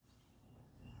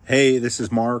Hey, this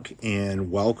is Mark,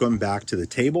 and welcome back to the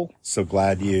table. So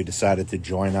glad you decided to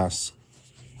join us.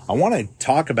 I want to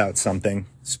talk about something,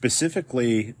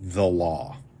 specifically the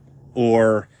law,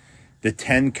 or the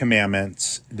 10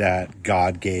 commandments that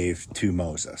God gave to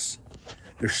Moses.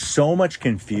 There's so much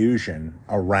confusion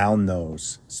around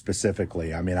those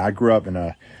specifically. I mean, I grew up in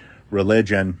a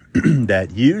religion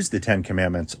that used the 10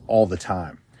 commandments all the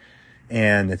time.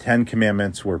 And the 10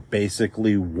 commandments were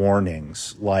basically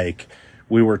warnings. Like,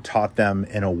 we were taught them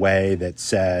in a way that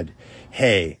said,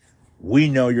 hey, we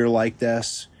know you're like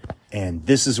this, and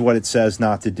this is what it says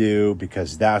not to do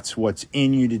because that's what's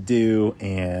in you to do.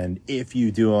 And if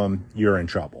you do them, you're in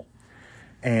trouble.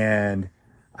 And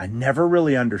I never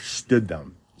really understood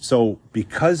them. So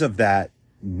because of that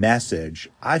message,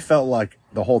 I felt like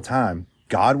the whole time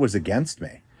God was against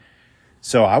me.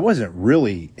 So I wasn't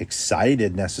really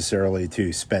excited necessarily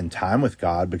to spend time with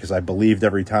God because I believed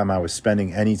every time I was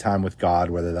spending any time with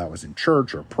God, whether that was in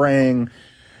church or praying,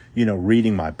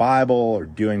 reading my Bible or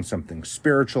doing something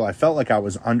spiritual, I felt like I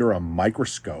was under a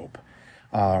microscope,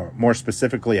 more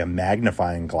specifically a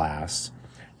magnifying glass.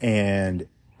 And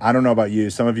I don't know about you,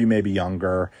 some of you may be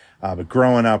younger, but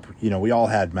growing up, we all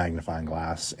had magnifying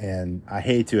glass. And I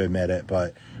hate to admit it,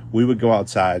 but we would go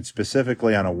outside,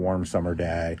 specifically on a warm summer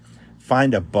day,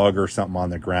 find a bug or something on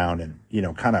the ground and,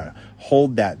 kind of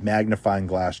hold that magnifying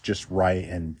glass just right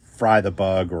and fry the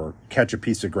bug or catch a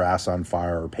piece of grass on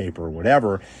fire or paper or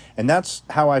whatever. And that's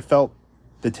how I felt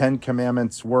the 10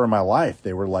 commandments were in my life.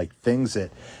 They were like things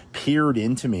that peered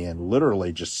into me and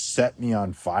literally just set me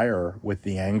on fire with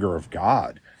the anger of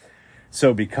God.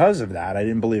 So because of that, I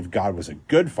didn't believe God was a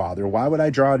good father. Why would I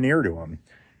draw near to him?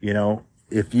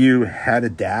 If you had a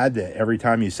dad that every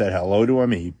time you said hello to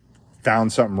him, he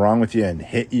found something wrong with you and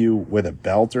hit you with a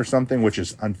belt or something, which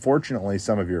is unfortunately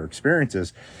some of your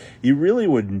experiences, you really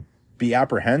would be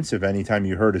apprehensive anytime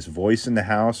you heard his voice in the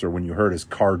house or when you heard his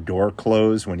car door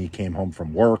close when he came home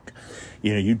from work.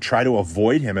 You'd try to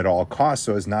avoid him at all costs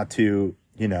so as not to,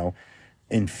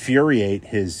 infuriate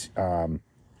his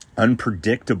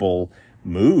unpredictable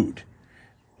mood.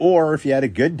 Or if you had a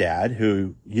good dad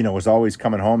who, was always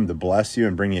coming home to bless you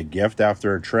and bring you a gift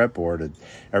after a trip, or to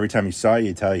every time he saw you,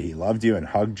 he'd tell you he loved you and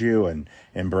hugged you and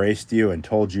embraced you and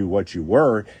told you what you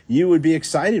were, you would be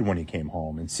excited when he came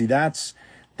home. And see, that's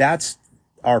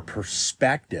our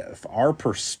perspective. Our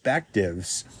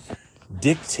perspectives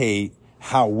dictate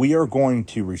how we are going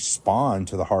to respond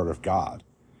to the heart of God.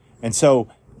 And so,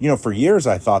 for years,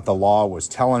 I thought the law was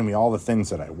telling me all the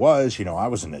things that I was. I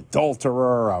was an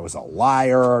adulterer. I was a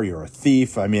liar. You're a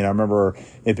thief. I remember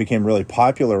it became really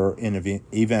popular in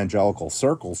evangelical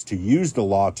circles to use the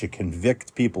law to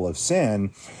convict people of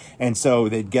sin. And so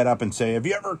they'd get up and say, have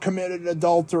you ever committed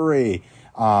adultery?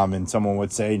 And someone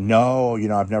would say, no,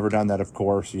 I've never done that, of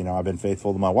course. I've been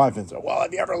faithful to my wife. And so, well,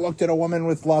 have you ever looked at a woman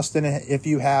with lust? And if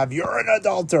you have, you're an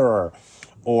adulterer.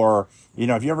 Or,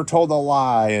 have you ever told a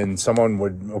lie? And someone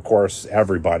would, of course,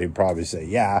 everybody would probably say,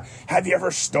 yeah. Have you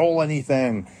ever stole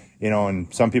anything?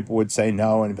 And some people would say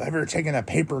no. And have you ever taken a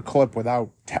paper clip without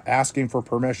asking for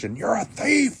permission? You're a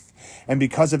thief. And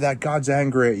because of that, God's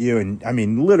angry at you.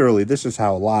 And literally, this is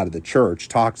how a lot of the church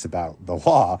talks about the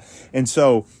law. And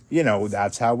so,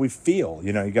 that's how we feel.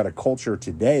 You got a culture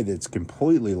today that's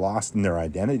completely lost in their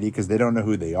identity because they don't know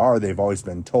who they are. They've always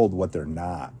been told what they're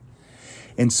not.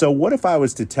 And so what if I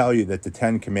was to tell you that the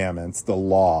 10 commandments, the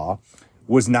law,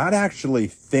 was not actually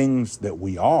things that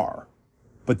we are,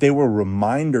 but they were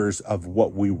reminders of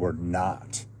what we were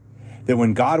not? That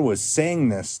when God was saying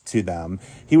this to them,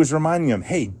 he was reminding them,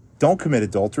 hey, don't commit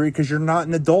adultery because you're not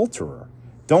an adulterer.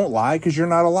 Don't lie because you're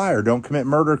not a liar. Don't commit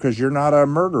murder because you're not a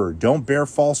murderer. Don't bear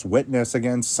false witness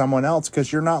against someone else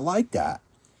because you're not like that.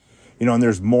 And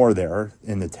there's more there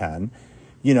in the 10.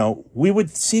 We would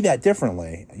see that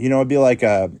differently. It'd be like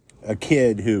a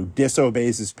kid who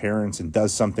disobeys his parents and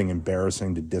does something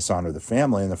embarrassing to dishonor the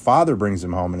family. And the father brings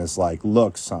him home and is like,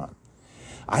 look, son,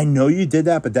 I know you did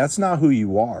that, but that's not who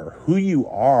you are. Who you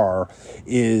are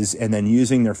is, and then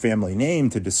using their family name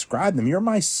to describe them, you're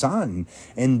my son.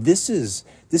 And this is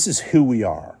who we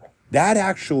are. That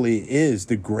actually is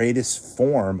the greatest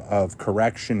form of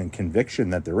correction and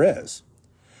conviction that there is.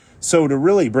 So to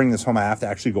really bring this home, I have to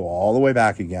actually go all the way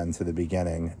back again to the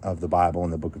beginning of the Bible in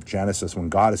the book of Genesis when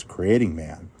God is creating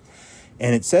man.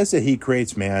 And it says that he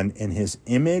creates man in his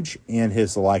image and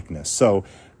his likeness. So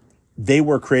they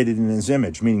were created in his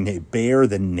image, meaning they bear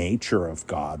the nature of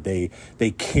God. They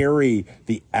carry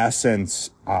the essence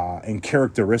and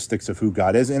characteristics of who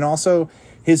God is, and also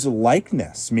his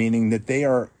likeness, meaning that they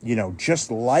are, just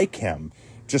like him,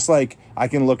 Just like I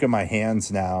can look at my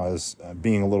hands now as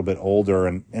being a little bit older,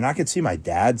 and I can see my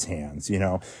dad's hands,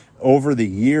 over the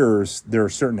years, there are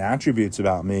certain attributes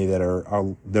about me that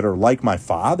are like my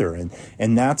father.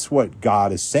 And that's what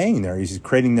God is saying there. He's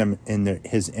creating them in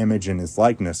his image and his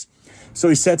likeness. So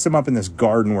he sets them up in this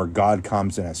garden where God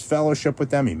comes and has fellowship with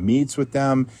them. He meets with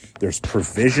them. There's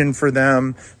provision for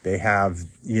them. They have,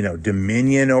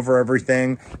 dominion over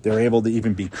everything. They're able to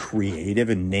even be creative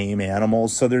and name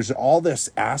animals. So there's all this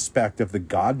aspect of the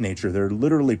God nature. They're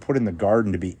literally put in the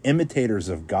garden to be imitators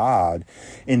of God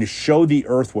and to show the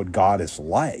earth what God is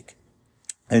like.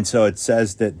 And so it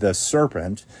says that the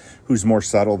serpent, who's more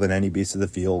subtle than any beast of the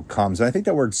field, comes. And I think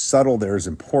that word subtle there is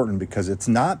important because it's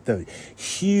not the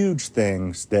huge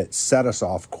things that set us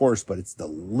off course, but it's the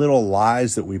little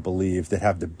lies that we believe that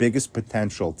have the biggest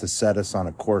potential to set us on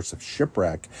a course of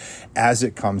shipwreck as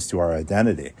it comes to our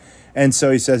identity. And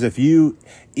so he says, if you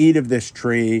eat of this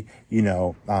tree,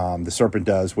 the serpent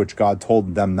does, which God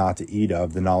told them not to eat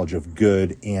of, the knowledge of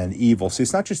good and evil. See,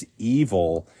 it's not just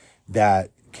evil that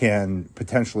can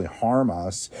potentially harm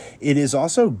us. It is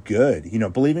also good,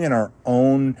 believing in our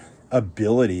own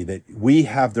ability that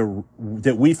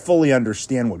that we fully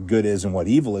understand what good is and what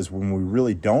evil is when we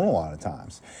really don't a lot of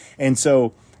times. And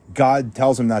so God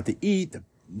tells him not to eat.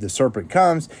 The serpent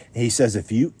comes and he says,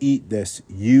 if you eat this,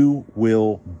 you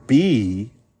will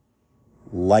be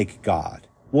like God.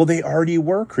 Well, they already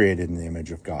were created in the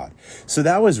image of God. So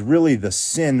that was really the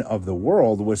sin of the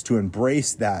world, was to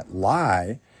embrace that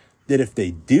lie that if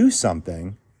they do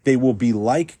something, they will be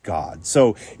like God.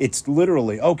 So it's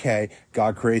literally, okay,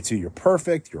 God creates you, you're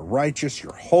perfect, you're righteous,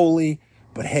 you're holy.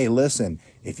 But hey, listen,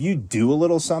 if you do a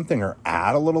little something or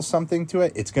add a little something to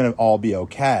it, it's going to all be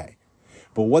okay.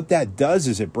 But what that does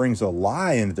is it brings a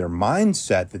lie into their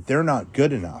mindset that they're not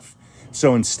good enough.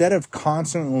 So instead of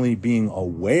constantly being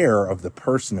aware of the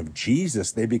person of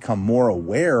Jesus, they become more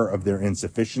aware of their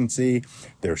insufficiency,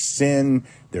 their sin,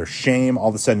 their shame. All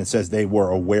of a sudden it says they were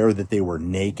aware that they were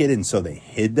naked, and so they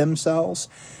hid themselves.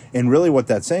 And really what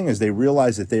that's saying is they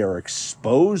realize that they are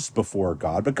exposed before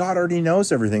God, but God already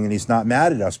knows everything and he's not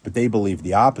mad at us, but they believe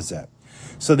the opposite.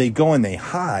 So they go and they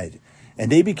hide.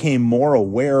 And they became more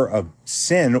aware of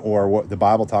sin, or what the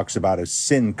Bible talks about as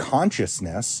sin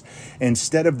consciousness,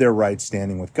 instead of their right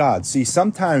standing with God. See,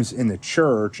 sometimes in the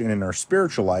church and in our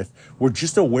spiritual life, we're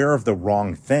just aware of the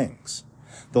wrong things.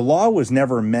 The law was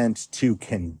never meant to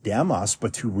condemn us,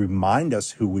 but to remind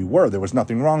us who we were. There was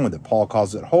nothing wrong with it. Paul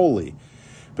calls it holy.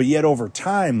 But yet over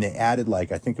time, they added I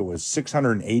think it was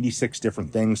 686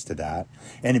 different things to that.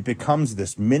 And it becomes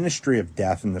this ministry of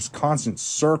death and this constant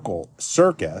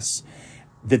circus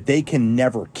that they can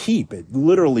never keep. It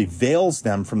literally veils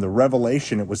them from the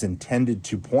revelation it was intended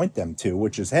to point them to,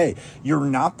 which is, hey, you're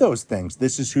not those things.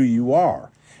 This is who you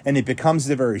are. And it becomes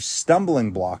the very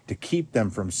stumbling block to keep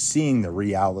them from seeing the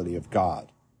reality of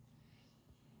God.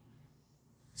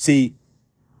 See,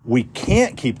 we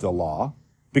can't keep the law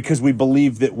because we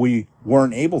believe that we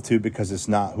weren't able to because it's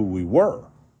not who we were.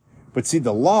 But see,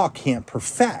 the law can't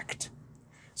perfect.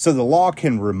 So the law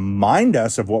can remind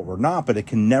us of what we're not, but it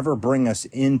can never bring us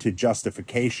into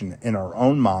justification in our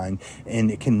own mind,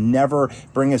 and it can never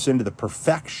bring us into the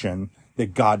perfection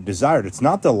that God desired. It's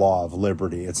not the law of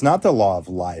liberty. It's not the law of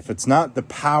life. It's not the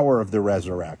power of the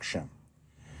resurrection.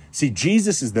 See,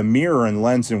 Jesus is the mirror and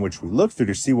lens in which we look through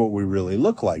to see what we really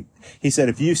look like. He said,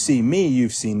 if you see me,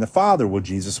 you've seen the Father. Well,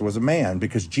 Jesus was a man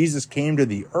because Jesus came to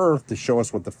the earth to show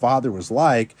us what the Father was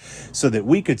like so that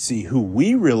we could see who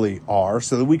we really are,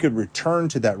 so that we could return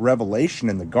to that revelation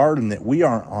in the garden that we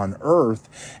are on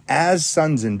earth as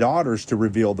sons and daughters to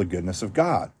reveal the goodness of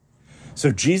God.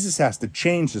 So Jesus has to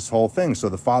change this whole thing. So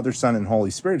the Father, Son, and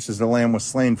Holy Spirit says the Lamb was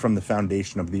slain from the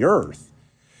foundation of the earth.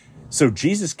 So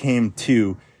Jesus came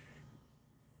to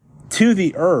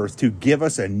the earth to give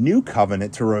us a new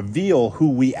covenant, to reveal who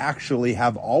we actually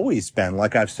have always been.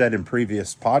 Like I've said in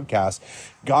previous podcasts,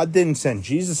 God didn't send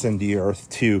Jesus into the earth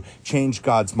to change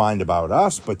God's mind about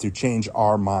us, but to change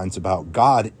our minds about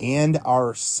God and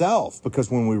ourselves. Because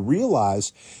when we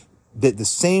realize that the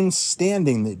same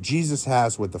standing that Jesus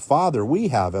has with the Father, we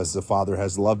have, as the Father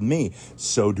has loved me,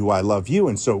 so do I love you.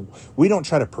 And so we don't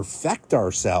try to perfect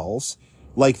ourselves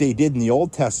like they did in the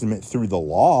Old Testament through the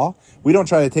law. We don't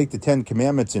try to take the 10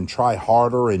 Commandments and try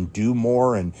harder and do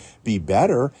more and be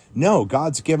better. No,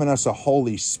 God's given us a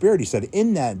Holy Spirit. He said,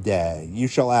 in that day, you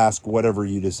shall ask whatever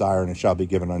you desire and it shall be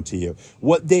given unto you.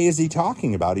 What day is he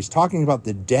talking about? He's talking about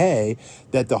the day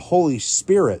that the Holy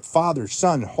Spirit, Father,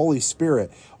 Son, Holy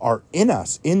Spirit, are in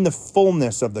us, in the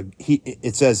fullness of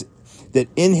it says that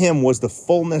in him was the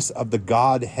fullness of the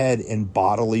Godhead in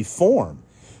bodily form.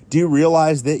 Do you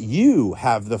realize that you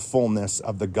have the fullness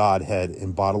of the Godhead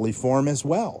in bodily form as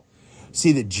well?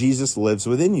 See that Jesus lives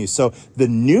within you. So the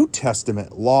New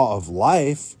Testament law of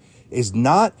life is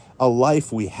not a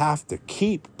life we have to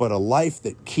keep, but a life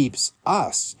that keeps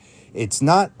us. It's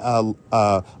not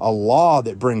a law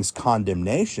that brings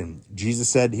condemnation. Jesus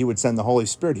said he would send the Holy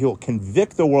Spirit. He will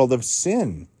convict the world of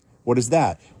sin. What is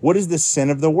that? What is the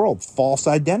sin of the world? False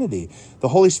identity. The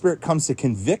Holy Spirit comes to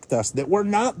convict us that we're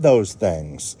not those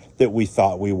things that we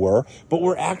thought we were, but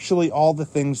we're actually all the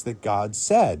things that God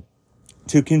said.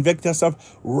 To convict us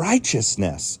of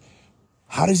righteousness.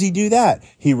 How does he do that?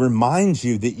 He reminds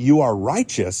you that you are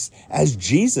righteous as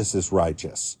Jesus is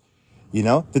righteous. You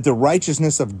know, that the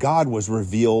righteousness of God was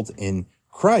revealed in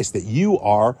Christ, that you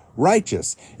are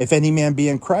righteous. If any man be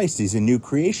in Christ, he's a new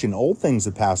creation. Old things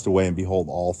have passed away, and behold,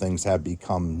 all things have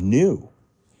become new.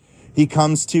 He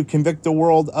comes to convict the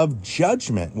world of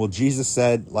judgment. Well, Jesus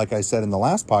said, like I said in the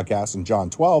last podcast in John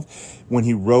 12, when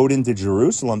he rode into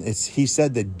Jerusalem, he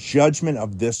said the judgment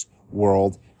of this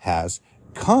world has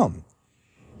come.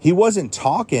 He wasn't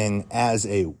talking as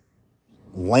a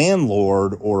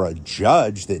landlord or a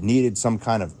judge that needed some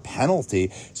kind of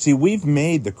penalty. See, we've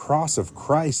made the cross of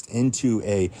Christ into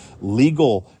a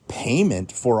legal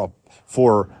payment for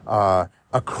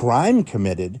a crime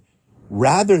committed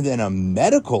rather than a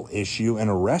medical issue and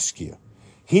a rescue.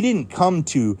 He didn't come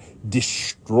to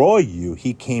destroy you.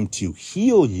 He came to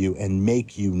heal you and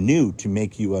make you new, to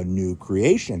make you a new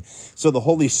creation. So the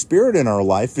Holy Spirit in our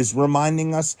life is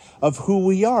reminding us of who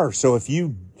we are. So if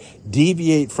you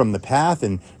deviate from the path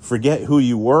and forget who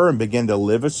you were and begin to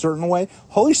live a certain way,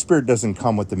 Holy Spirit doesn't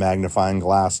come with the magnifying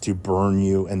glass to burn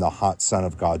you in the hot sun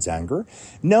of God's anger.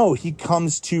 No, he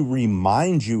comes to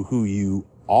remind you who you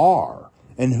are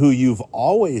and who you've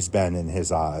always been in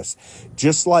his eyes.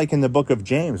 Just like in the book of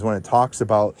James, when it talks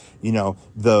about, you know,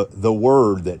 the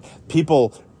word that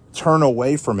people turn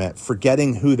away from it,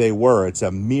 forgetting who they were. It's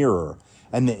a mirror.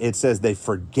 And it says they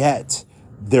forget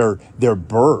their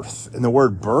birth. And the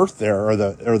word birth there, or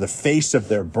the face of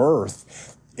their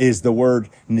birth, is the word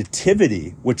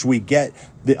nativity, which we get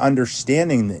the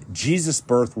understanding that Jesus'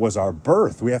 birth was our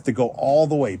birth. We have to go all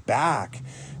the way back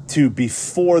to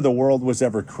before the world was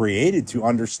ever created to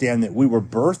understand that we were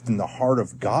birthed in the heart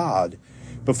of God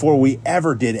before we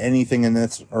ever did anything in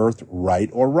this earth, right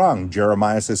or wrong.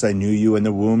 Jeremiah says, I knew you in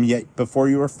the womb yet before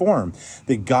you were formed.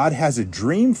 That God has a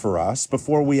dream for us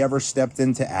before we ever stepped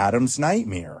into Adam's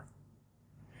nightmare.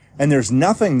 And there's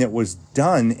nothing that was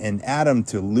done in Adam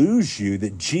to lose you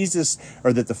that Jesus,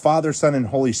 or that the Father, Son, and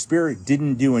Holy Spirit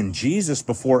didn't do in Jesus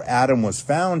before Adam was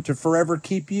found to forever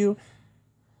keep you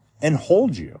and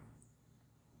hold you.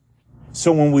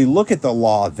 So when we look at the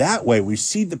law that way, we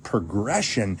see the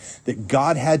progression that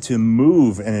God had to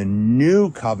move in a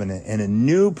new covenant and a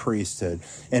new priesthood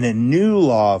and a new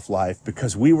law of life,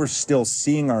 because we were still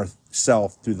seeing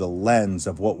ourselves through the lens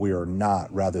of what we are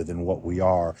not rather than what we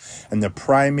are. And the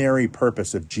primary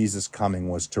purpose of Jesus coming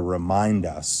was to remind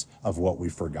us of what we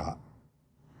forgot.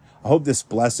 I hope this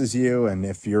blesses you. And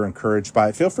if you're encouraged by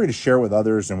it, feel free to share with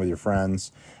others and with your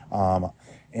friends.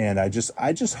 And I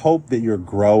just hope that you're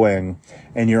growing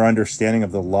in your understanding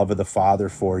of the love of the Father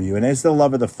for you. And as the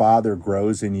love of the Father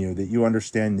grows in you, that you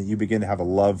understand that you begin to have a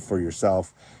love for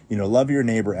yourself. You know, love your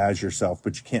neighbor as yourself,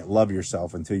 but you can't love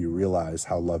yourself until you realize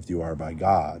how loved you are by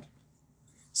God.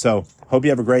 So hope you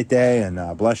have a great day,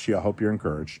 and bless you. I hope you're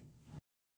encouraged.